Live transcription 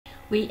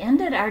We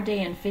ended our day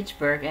in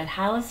Fitchburg at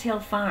Hollis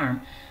Hills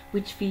Farm,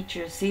 which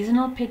features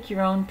seasonal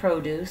pick-your-own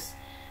produce,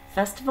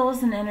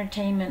 festivals and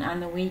entertainment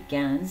on the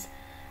weekends,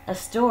 a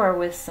store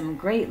with some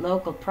great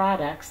local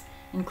products,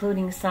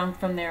 including some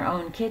from their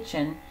own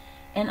kitchen,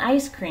 and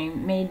ice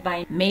cream made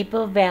by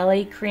Maple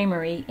Valley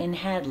Creamery in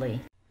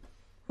Hadley.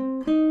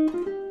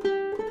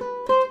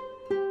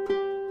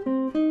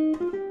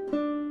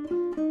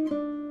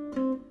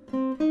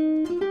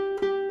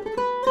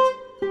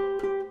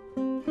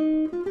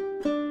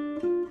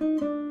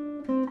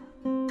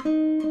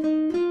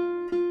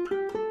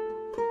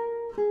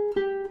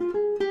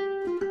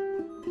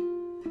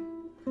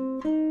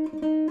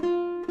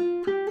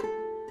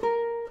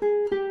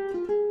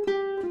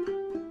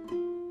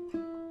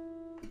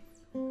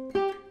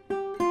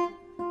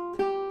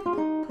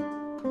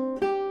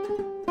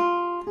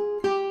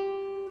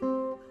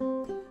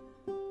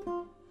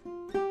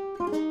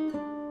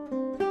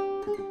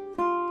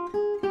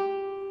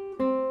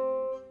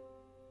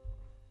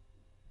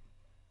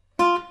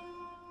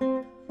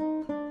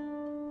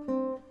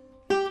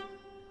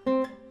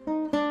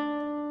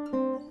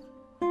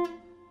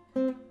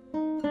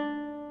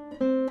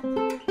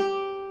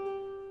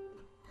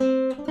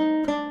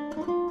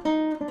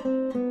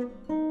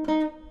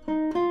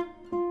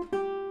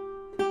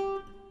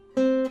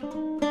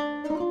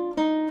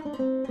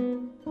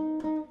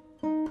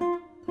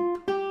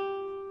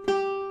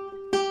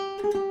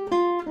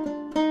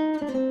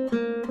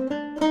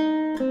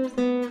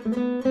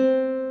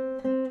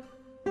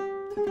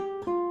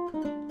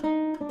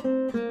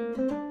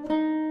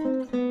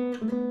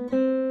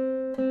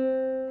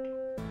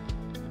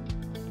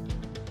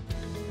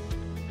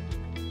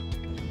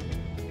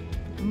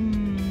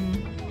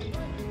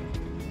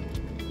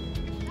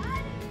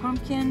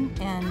 Pumpkin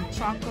and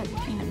chocolate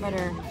peanut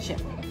butter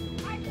chip.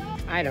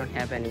 I don't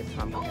have any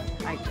pumpkin.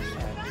 I just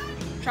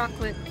have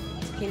chocolate,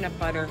 peanut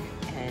butter,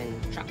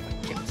 and chocolate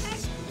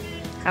chips.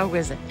 How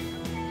is it?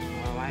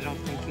 Well, I don't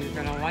think you're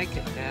gonna like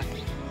it, Beth.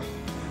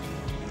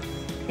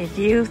 If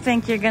you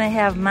think you're gonna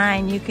have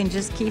mine, you can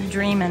just keep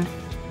dreaming.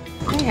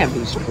 I have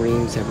these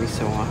dreams every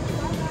so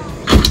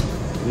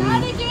often.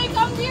 Daddy, can I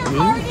come to your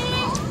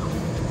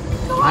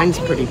party? Mine's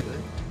pretty good.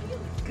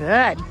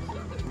 Good.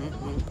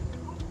 Mm-hmm.